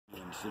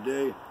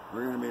Today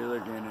we're going to be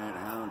looking at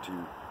how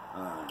to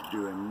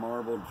do a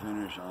marbled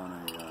finish on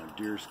a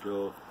deer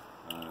skull,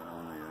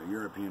 on a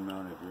European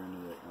mount if you're into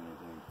that kind of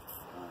thing.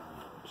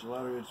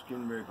 It's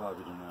getting very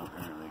popular now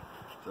apparently.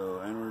 So,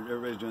 and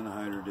everybody's doing the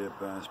hydro dip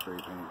spray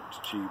paint. It's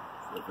cheap,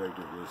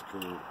 effective, it's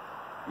cool. You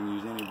can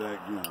use any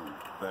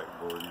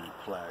backboard and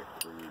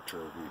plaque for your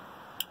trophy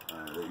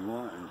that you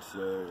want. It's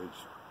an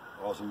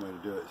awesome way to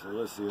do it. So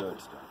let's see how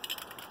it's done.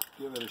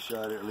 Give it a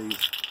shot at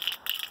least.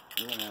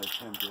 We're going to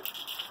attempt it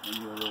and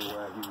do a little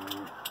wacky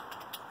move.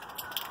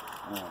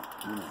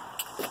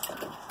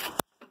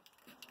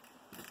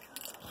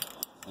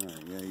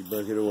 Alright, yeah, your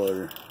bucket of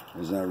water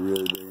is not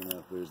really big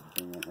enough, but it's the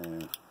thing I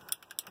have.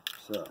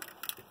 So,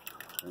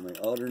 I make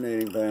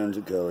alternating patterns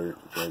of color,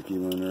 try to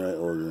keep them in the right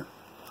order,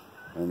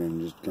 and then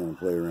just kind of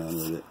play around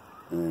with it,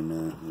 and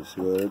we'll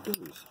see what it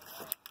does.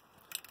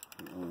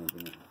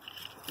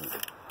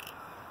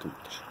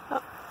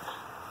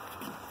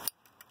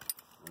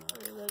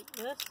 Like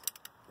this?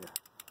 Yeah.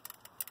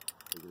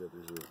 Pick it up as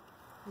well.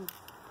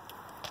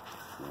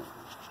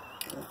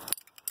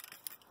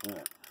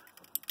 Alright.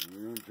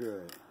 We're going to try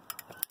it.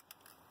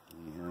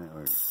 See how it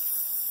works.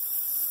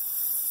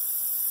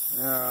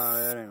 Ah,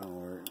 that ain't going to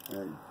work.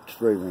 That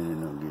spray paint ain't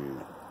no good.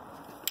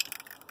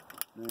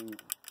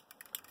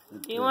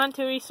 Do you want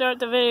to restart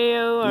the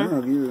video or?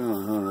 No, keep it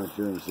on. Hold on, let's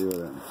try to see what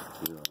happens.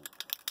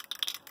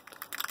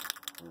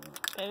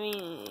 I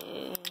mean...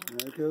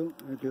 There you go.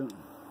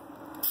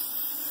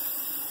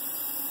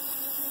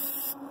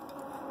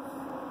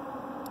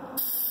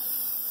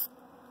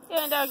 In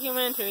a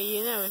documentary,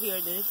 you never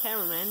hear the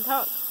cameraman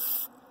talk.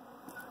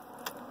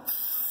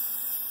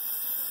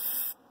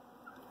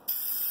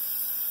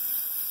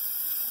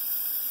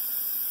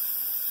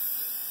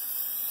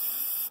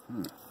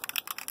 I'm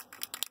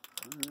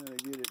gonna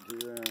get it to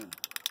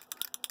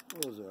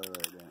bullseye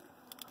like that.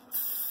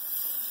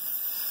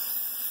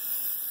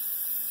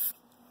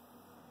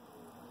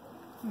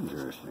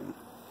 Interesting.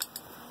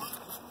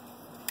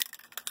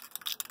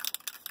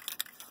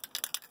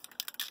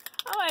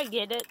 Oh, I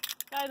get it.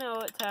 I know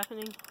what's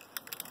happening.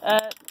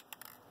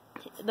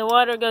 The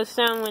water goes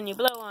down when you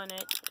blow on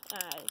it,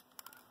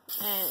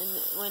 and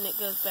when it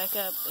goes back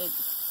up,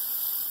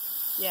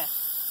 yeah.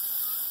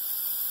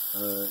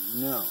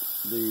 No.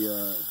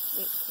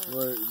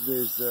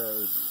 This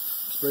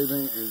spray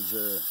paint is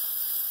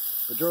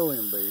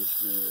petroleum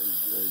based.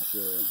 It's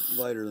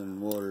lighter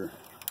than water.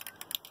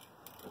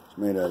 It's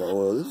made out of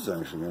oil. This is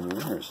actually going to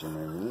be interesting. I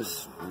mean,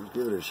 let's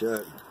give it a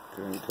shot.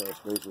 Trying to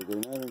cost basically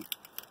nothing.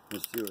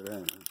 Let's see what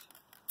happens.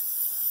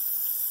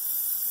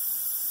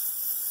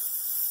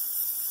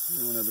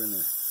 One up in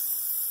there.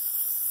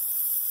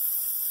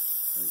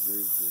 Alright,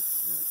 raise this.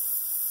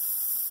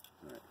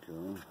 Yeah. Alright,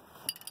 cool.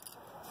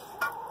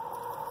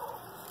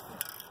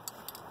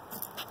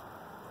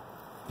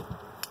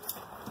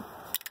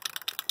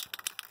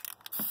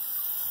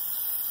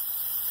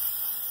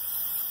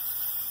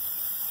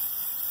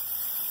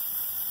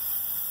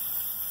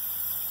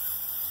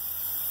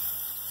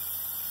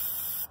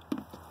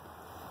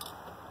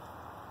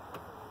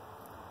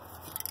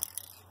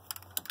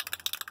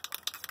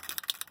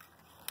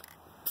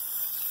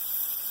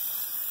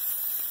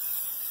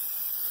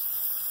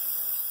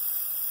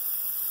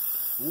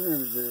 I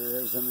wonder if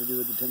it has something to do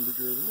with the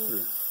temperature of the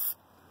water.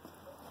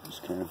 It's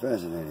kind of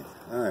fascinating.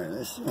 Alright,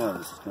 let's see how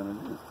this is going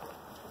to do.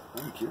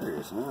 I'm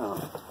curious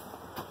now.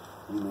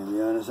 I'm going to be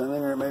honest, I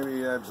think it may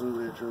be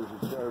absolutely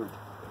atrocious. So,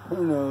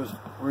 who knows?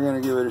 We're going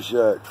to give it a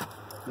shot.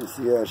 Let's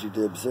see how she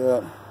dips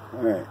out.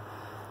 Alright,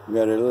 we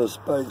got a little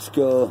spike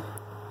skull.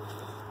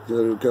 Got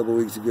it a couple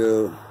weeks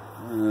ago.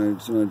 I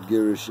just wanted to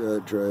give it a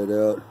shot, try it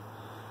out.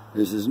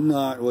 This is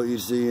not what you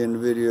see in the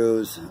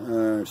videos.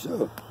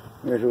 So,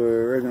 here's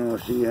where I reckon we'll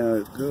see how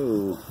it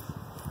goes.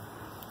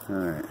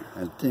 Alright,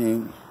 I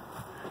think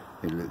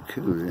it look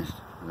coolest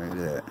like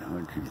that.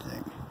 What do you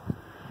think?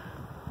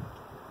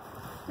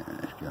 Yeah,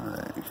 let's go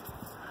like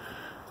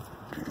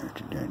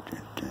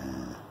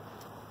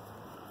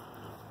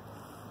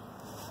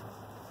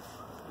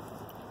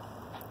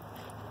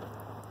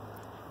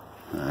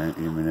Alright,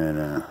 give me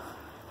that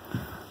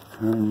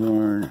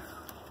cardboard.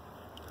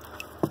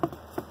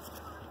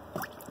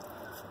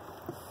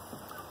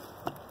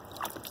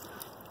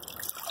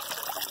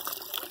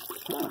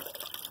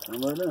 How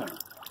about that?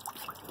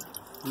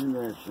 Look at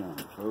that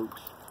sound,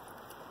 folks.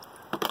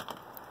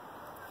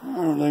 I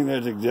don't think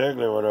that's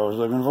exactly what I was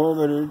looking for,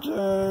 but it's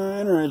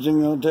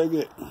interesting. I'll take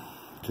it.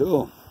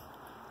 Cool.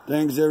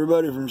 Thanks,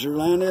 everybody from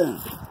Shirlandian.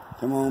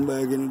 Come on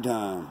back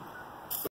anytime.